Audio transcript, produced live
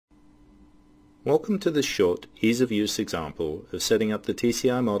Welcome to this short, ease-of-use example of setting up the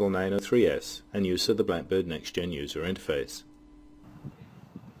TCI Model 903S and use of the Blackbird Next-Gen User Interface.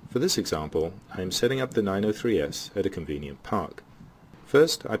 For this example, I am setting up the 903S at a convenient park.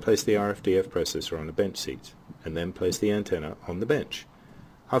 First, I place the RFDF processor on a bench seat, and then place the antenna on the bench,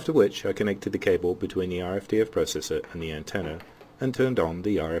 after which I connected the cable between the RFDF processor and the antenna and turned on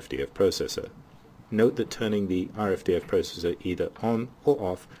the RFDF processor. Note that turning the RFDF processor either on or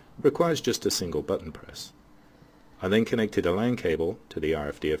off requires just a single button press. I then connected a LAN cable to the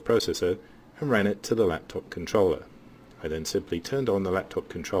RFDF processor and ran it to the laptop controller. I then simply turned on the laptop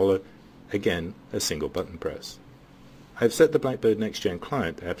controller, again a single button press. I have set the Blackbird Next-Gen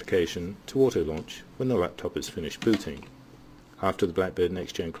client application to auto-launch when the laptop is finished booting. After the Blackbird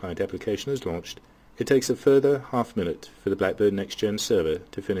Next-Gen client application is launched, it takes a further half minute for the Blackbird Next-Gen server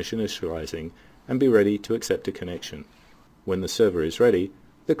to finish initializing and be ready to accept a connection. When the server is ready,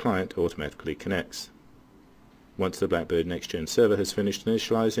 the client automatically connects. Once the Blackbird Next-Gen server has finished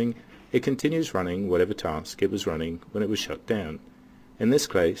initializing, it continues running whatever task it was running when it was shut down. In this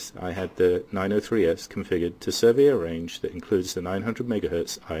case, I had the 903S configured to survey a range that includes the 900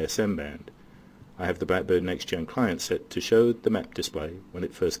 MHz ISM band. I have the Blackbird Next-Gen client set to show the map display when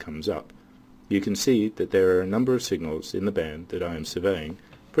it first comes up. You can see that there are a number of signals in the band that I am surveying,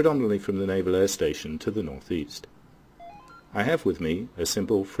 predominantly from the Naval Air Station to the northeast. I have with me a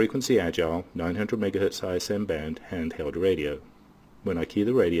simple frequency agile 900 MHz ISM band handheld radio. When I key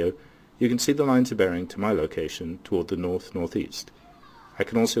the radio, you can see the lines of bearing to my location toward the north-northeast. I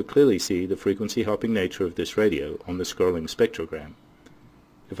can also clearly see the frequency hopping nature of this radio on the scrolling spectrogram.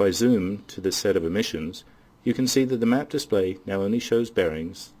 If I zoom to this set of emissions, you can see that the map display now only shows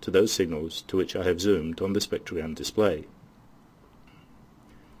bearings to those signals to which I have zoomed on the spectrogram display.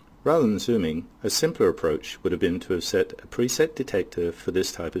 Rather than zooming, a simpler approach would have been to have set a preset detector for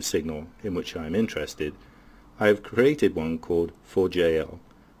this type of signal in which I am interested. I have created one called 4JL.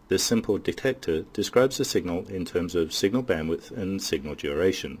 This simple detector describes the signal in terms of signal bandwidth and signal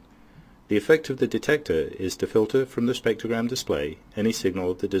duration. The effect of the detector is to filter from the spectrogram display any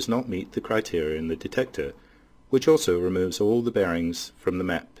signal that does not meet the criteria in the detector, which also removes all the bearings from the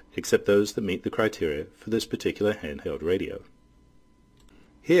map except those that meet the criteria for this particular handheld radio.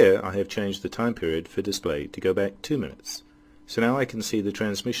 Here I have changed the time period for display to go back 2 minutes, so now I can see the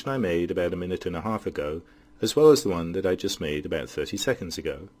transmission I made about a minute and a half ago, as well as the one that I just made about 30 seconds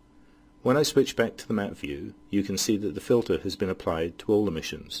ago. When I switch back to the map view, you can see that the filter has been applied to all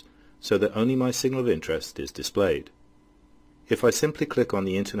emissions, so that only my signal of interest is displayed. If I simply click on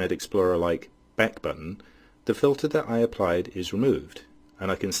the Internet Explorer-like back button, the filter that I applied is removed, and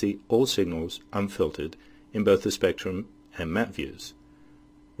I can see all signals unfiltered in both the spectrum and map views.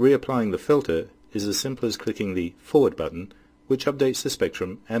 Reapplying the filter is as simple as clicking the forward button, which updates the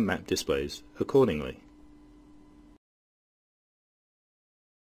spectrum and map displays accordingly.